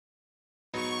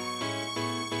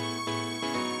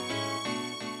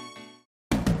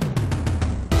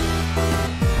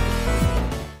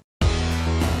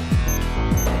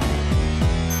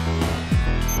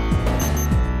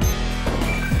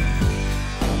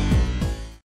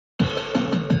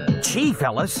Gee,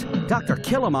 fellas, Dr.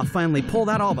 Killama finally pulled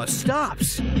out all the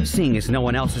stops. Seeing as no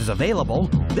one else is available,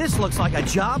 this looks like a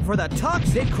job for the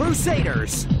toxic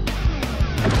Crusaders.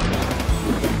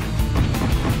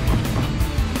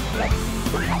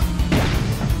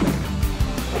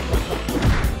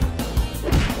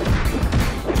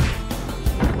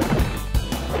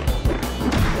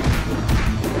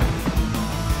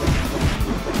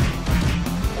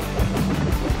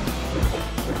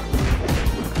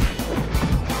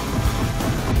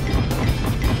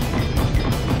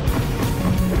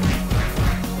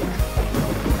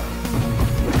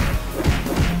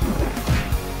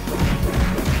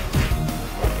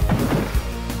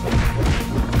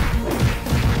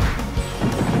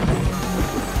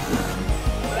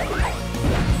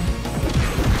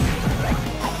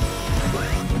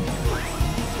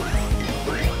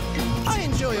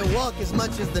 As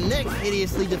much as the next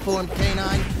hideously deformed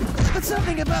canine, but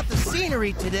something about the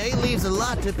scenery today leaves a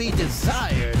lot to be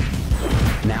desired.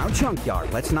 Now,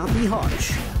 Junkyard, let's not be harsh.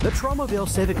 The Tromaville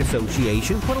Civic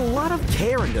Association put a lot of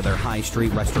care into their High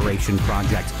Street restoration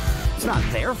project. It's not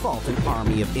their fault an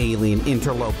army of alien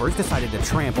interlopers decided to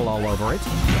trample all over it.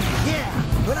 Yeah,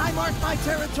 when I mark my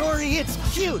territory, it's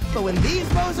cute, but when these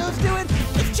bozos do it,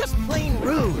 it's just plain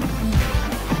rude.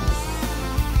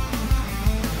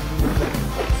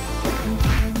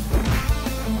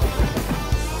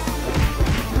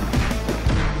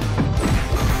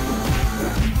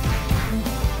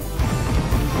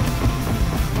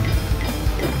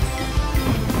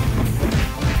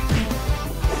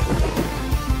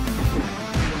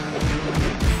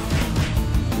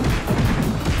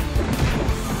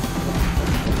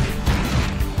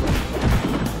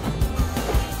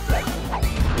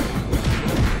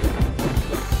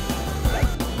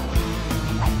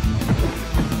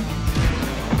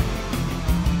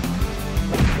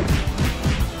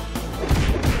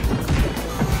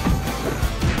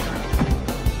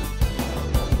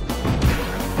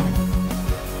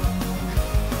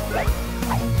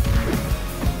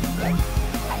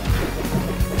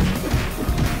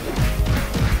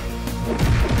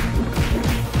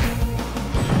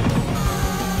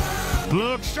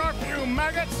 Look sharp, you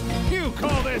maggots! You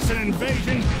call this an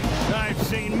invasion? I've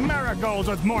seen marigolds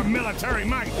with more military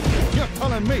might. You're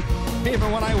telling me? Even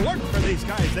when I worked for these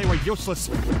guys, they were useless.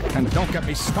 And don't get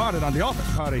me started on the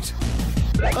office parties.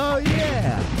 Oh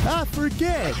yeah, I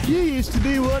forget. You used to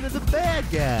be one of the bad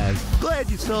guys. Glad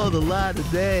you saw the light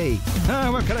of day.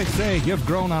 What can I say? You've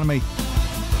grown on me.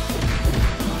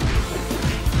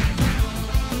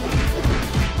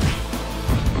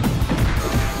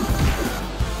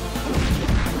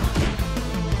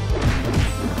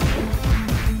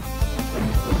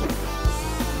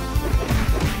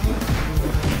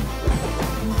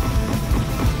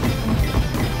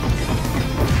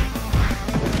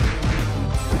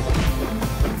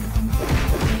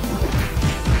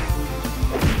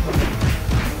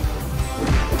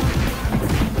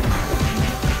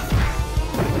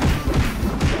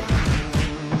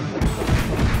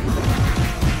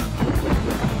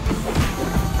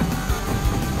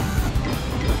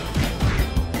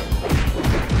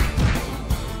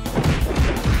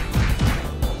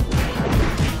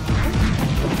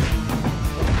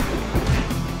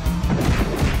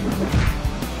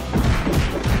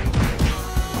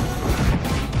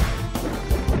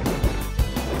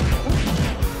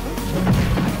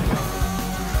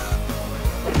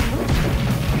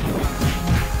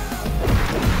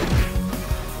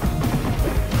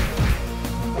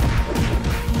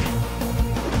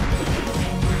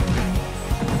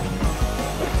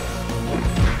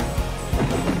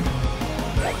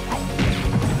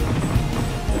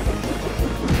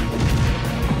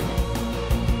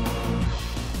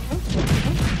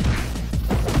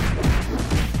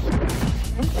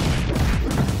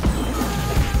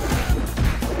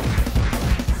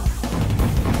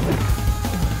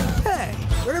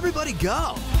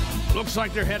 Go. Looks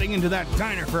like they're heading into that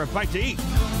diner for a bite to eat.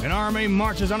 An army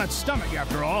marches on its stomach,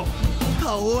 after all.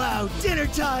 Oh, wow, dinner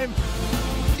time!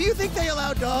 Do you think they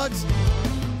allow dogs?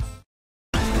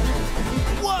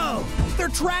 Whoa! They're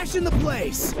trashing the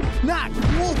place! Not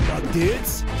cool, bug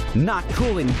dudes! Not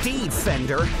cool indeed,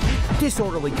 Fender.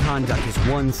 Disorderly conduct is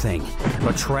one thing,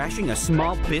 but trashing a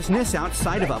small business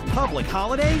outside of a public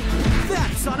holiday?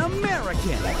 That's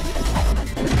un-American!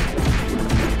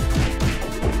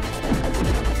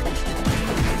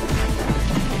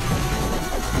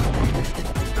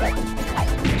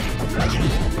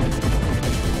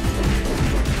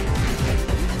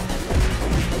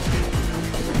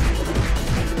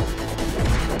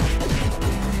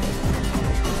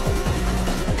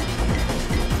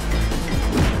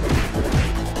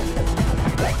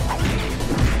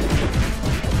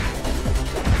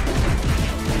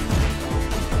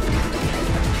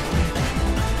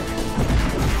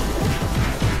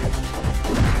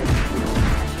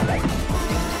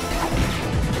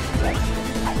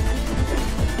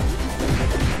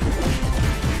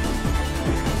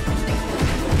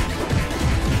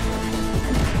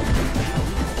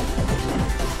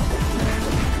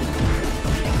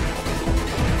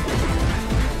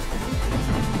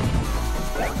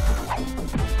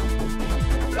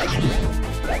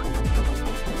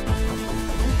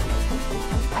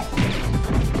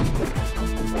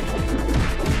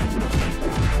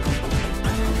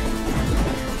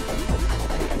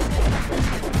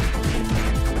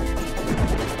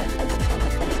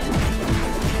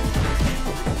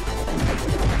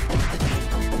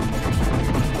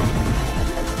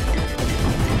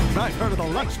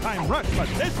 one-time rush, but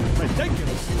this is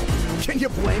ridiculous. Can you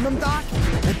blame him, Doc?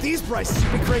 At these prices,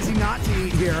 it'd be crazy not to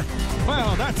eat here.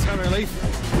 Well, that's a relief.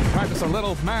 Practice a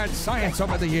little mad science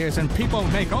over the years, and people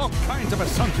make all kinds of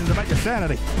assumptions about your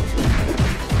sanity.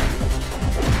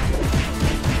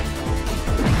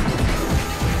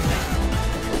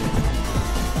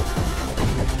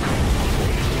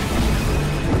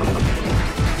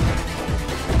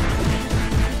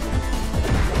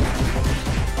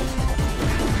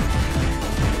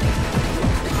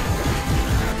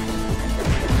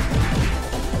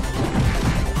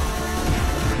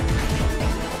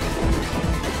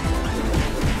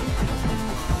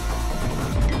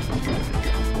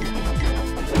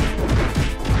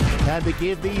 Time to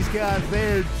give these guys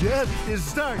their just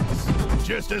desserts.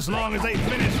 Just as long as they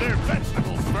finish their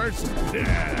vegetables first.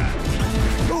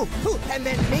 Yeah. Ooh, and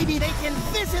then maybe they can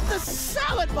visit the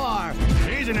salad bar.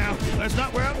 Easy now. Let's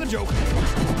not wear out the joke.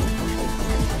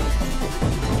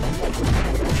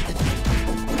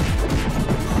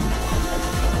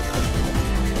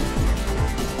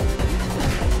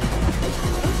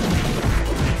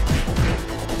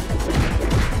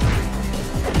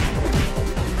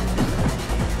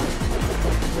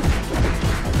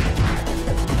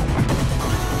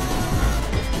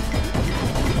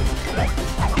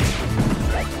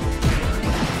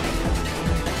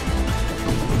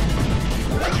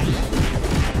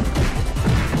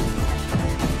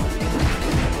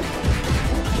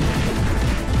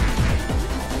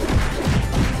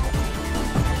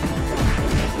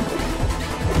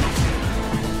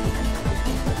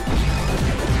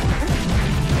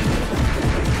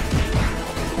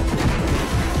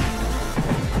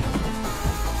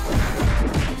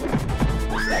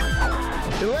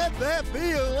 Let that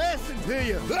be a lesson to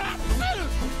you.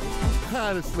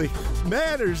 Honestly,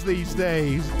 manners these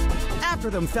days. After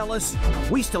them, fellas.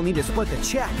 We still need to split the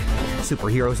check.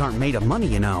 Superheroes aren't made of money,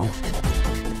 you know.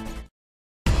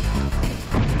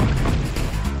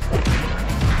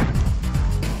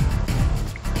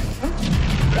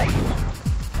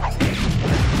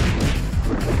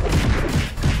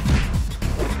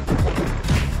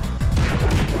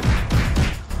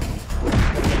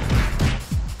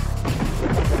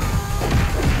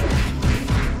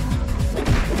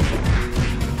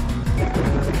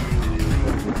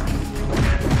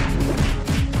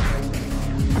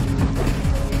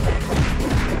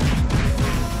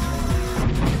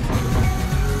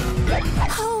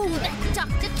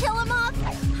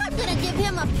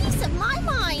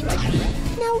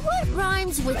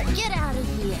 With get out of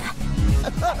here.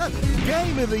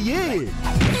 Game of the year.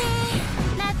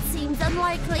 That seems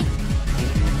unlikely.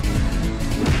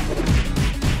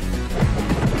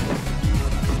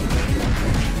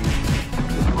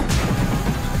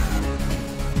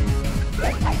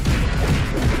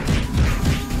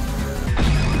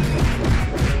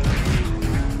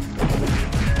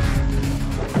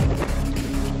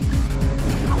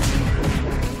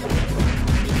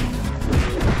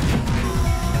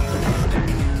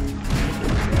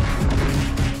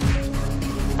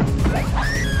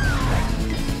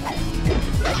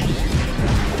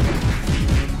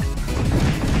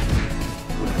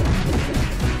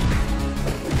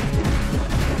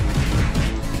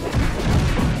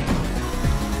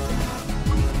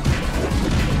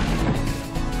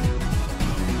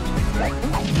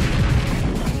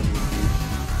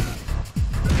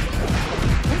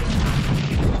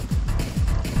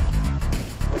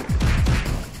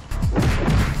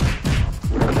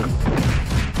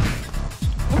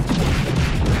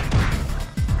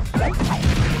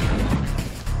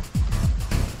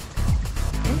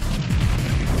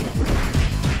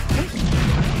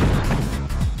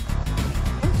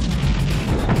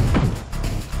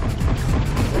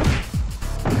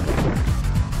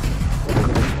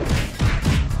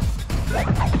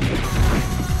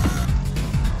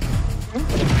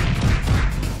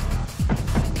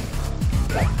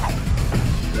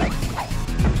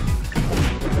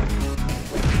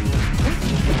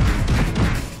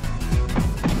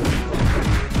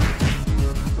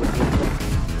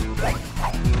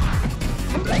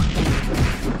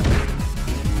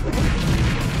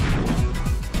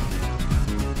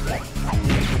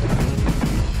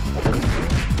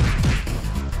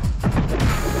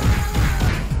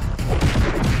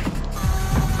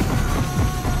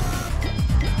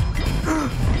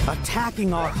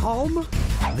 Attacking our home?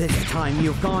 This time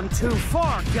you've gone too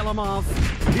far, Killamov.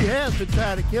 He has been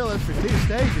trying to kill us for 2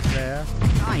 stages now.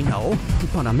 I know,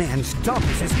 but a man's dump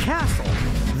is his castle.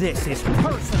 This is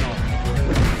personal.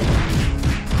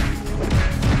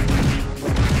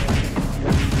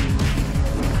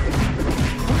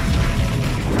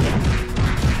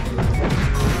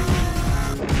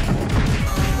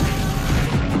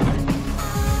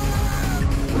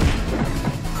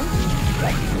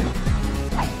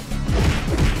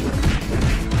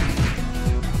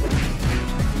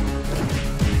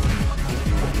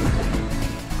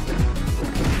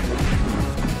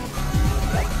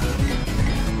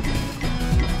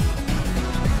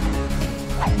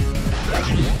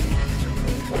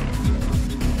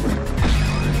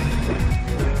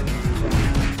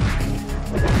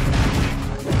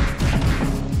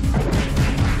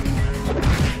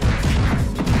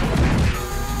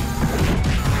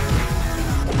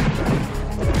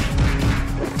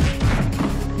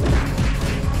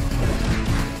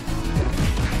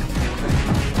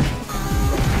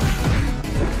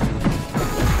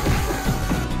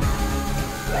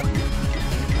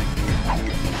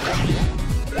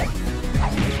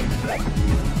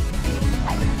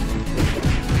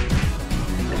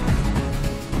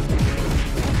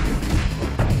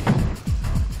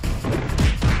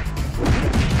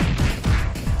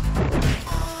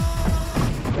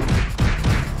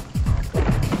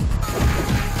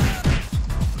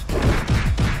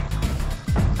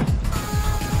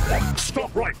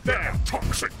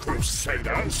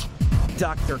 Crusaders.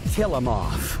 Dr.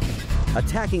 Killamoff.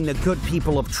 Attacking the good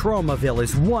people of Tromaville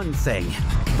is one thing,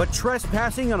 but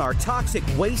trespassing on our toxic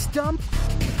waste dump?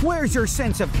 Where's your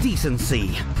sense of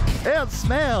decency? And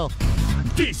smell.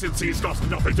 Decency's got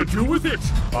nothing to do with it.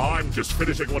 I'm just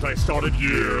finishing what I started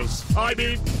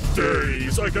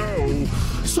days ago.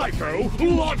 Psycho,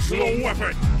 launch the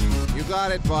weapon! You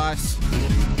got it, boss.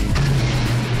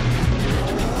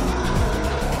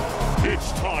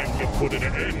 It's time to put an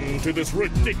end to this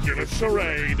ridiculous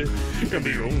charade. And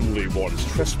the only ones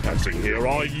trespassing here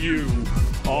are you,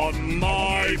 on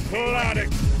my planet.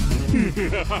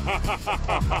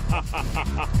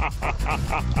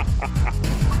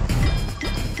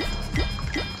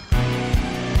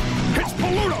 It's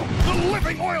Paluto, the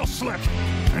living oil slick,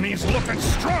 and he's looking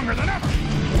stronger than ever.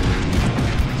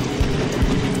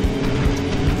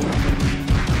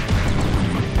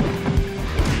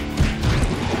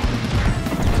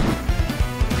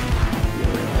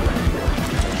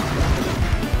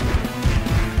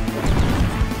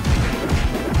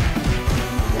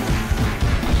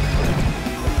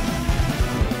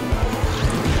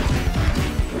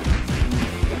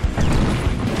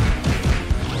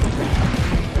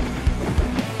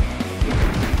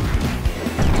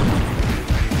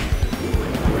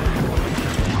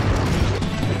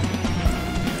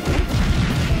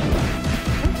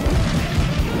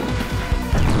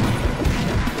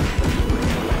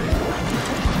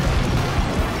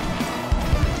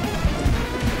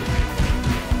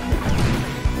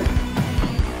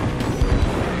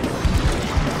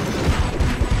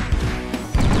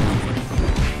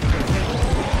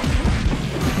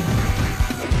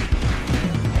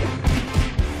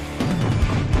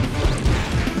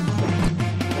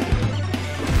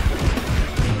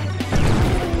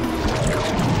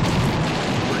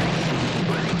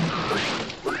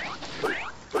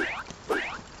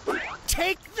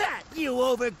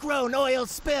 Overgrown oil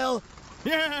spill.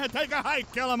 Yeah, take a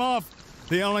hike, Killamoff.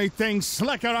 The only thing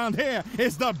slick around here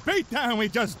is the beatdown we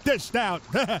just dished out.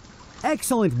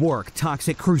 Excellent work,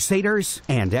 Toxic Crusaders,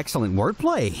 and excellent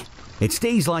wordplay. It's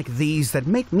days like these that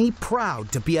make me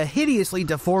proud to be a hideously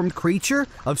deformed creature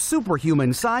of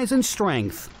superhuman size and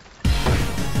strength.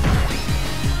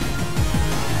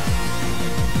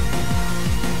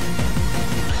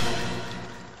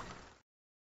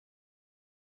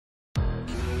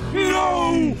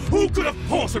 No! Who could have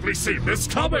possibly seen this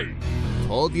coming?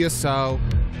 Told you so.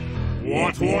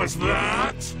 What was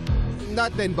that?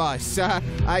 Nothing, boss.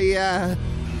 Say,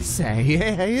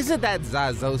 isn't that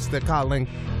Zazosta calling?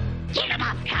 Get him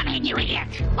up, come in, you idiot!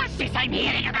 What's this I'm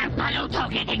hearing about Paluto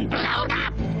getting blown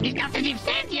up? It's not as if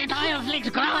sentient oil slicks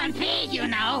grow and feed, you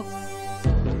know.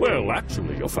 Well,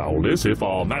 actually, your foulness, if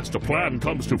our master plan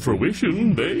comes to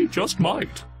fruition, they just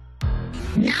might.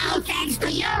 No thanks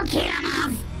to you,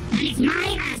 Killamoff. It's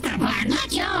my master plan,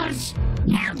 not yours.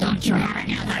 Now don't you have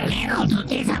another level to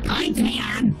disappoint me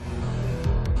on?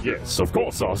 Yes, of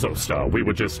course, Zazosta. We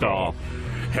were just,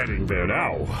 heading there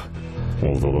now.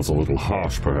 Although that's a little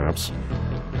harsh, perhaps.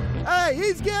 Hey,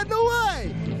 he's getting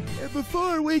away! And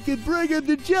before we could bring him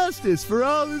to justice for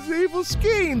all his evil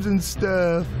schemes and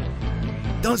stuff.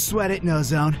 Don't sweat it, No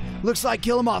Zone. Looks like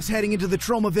Killamoff's heading into the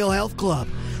Tromaville Health Club.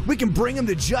 We can bring him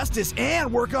to justice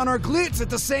and work on our glutes at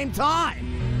the same time.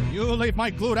 You leave my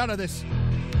glute out of this.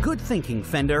 Good thinking,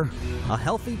 Fender. A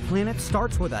healthy planet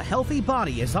starts with a healthy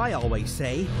body, as I always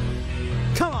say.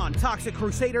 Come on, Toxic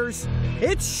Crusaders.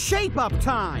 It's shape-up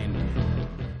time!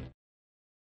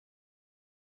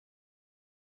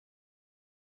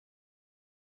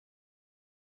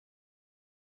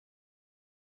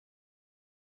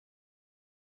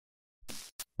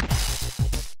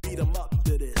 Beat 'em up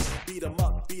to this. Beat 'em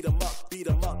up, beat 'em up, beat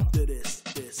 'em up to this.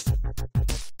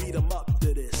 Beat 'em up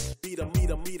to this. Beat 'em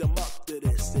up to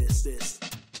this.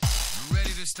 Ready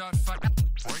to start fighting?